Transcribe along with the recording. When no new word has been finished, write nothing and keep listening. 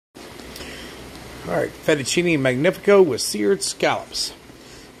Alright, Fettuccine Magnifico with seared scallops.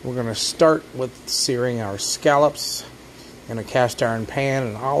 We're going to start with searing our scallops in a cast iron pan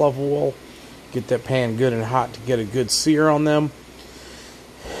and olive oil. Get that pan good and hot to get a good sear on them.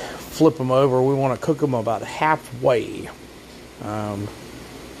 Flip them over. We want to cook them about halfway. And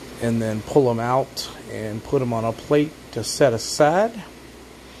then pull them out and put them on a plate to set aside.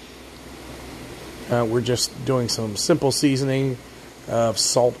 We're just doing some simple seasoning of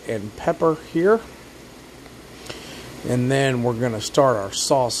salt and pepper here. And then we're going to start our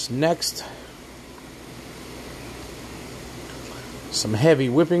sauce next. Some heavy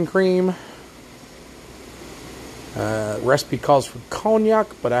whipping cream. Recipe calls for cognac,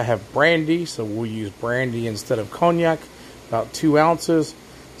 but I have brandy, so we'll use brandy instead of cognac. About 2 ounces.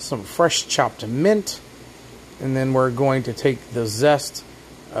 Some fresh chopped mint. And then we're going to take the zest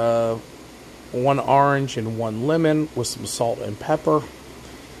of 1 orange and 1 lemon with some salt and pepper.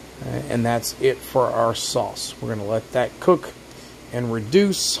 And that's it for our sauce. We're going to let that cook and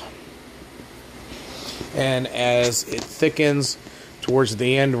reduce. And as it thickens towards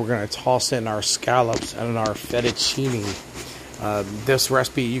the end, we're going to toss in our scallops and our fettuccine. This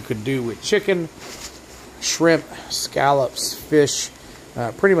recipe you could do with chicken, shrimp, scallops, fish,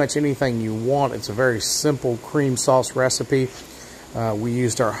 pretty much anything you want. It's a very simple cream sauce recipe. We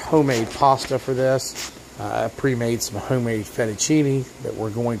used our homemade pasta for this. I pre-made some homemade fettuccine that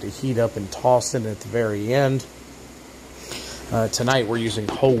we're going to heat up and toss in at the very end. Tonight we're using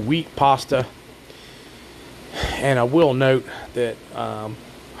whole wheat pasta. And I will note that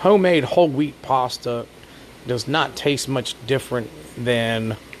homemade whole wheat pasta does not taste much different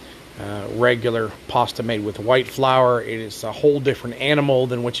than regular pasta made with white flour. It is a whole different animal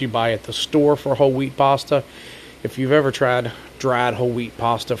than what you buy at the store for whole wheat pasta. If you've ever tried dried whole wheat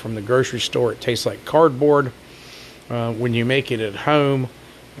pasta from the grocery store, it tastes like cardboard. When you make it at home,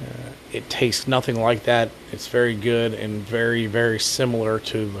 it tastes nothing like that. It's very good and very, very similar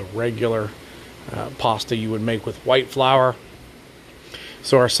to the regular pasta you would make with white flour.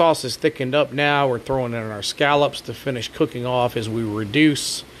 So our sauce is thickened up now. We're throwing in our scallops to finish cooking off as we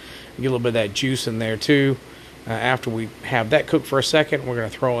reduce. Get a little bit of that juice in there too. After we have that cooked for a second, we're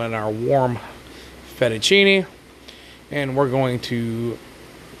going to throw in our warm fettuccine. And we're going to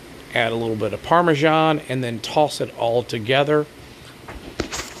add a little bit of Parmesan and then toss it all together.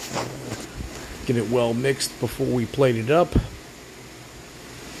 Get it well mixed before we plate it up.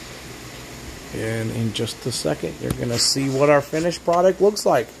 And in just a second, you're going to see what our finished product looks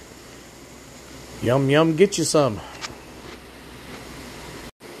like. Yum, yum, get you some.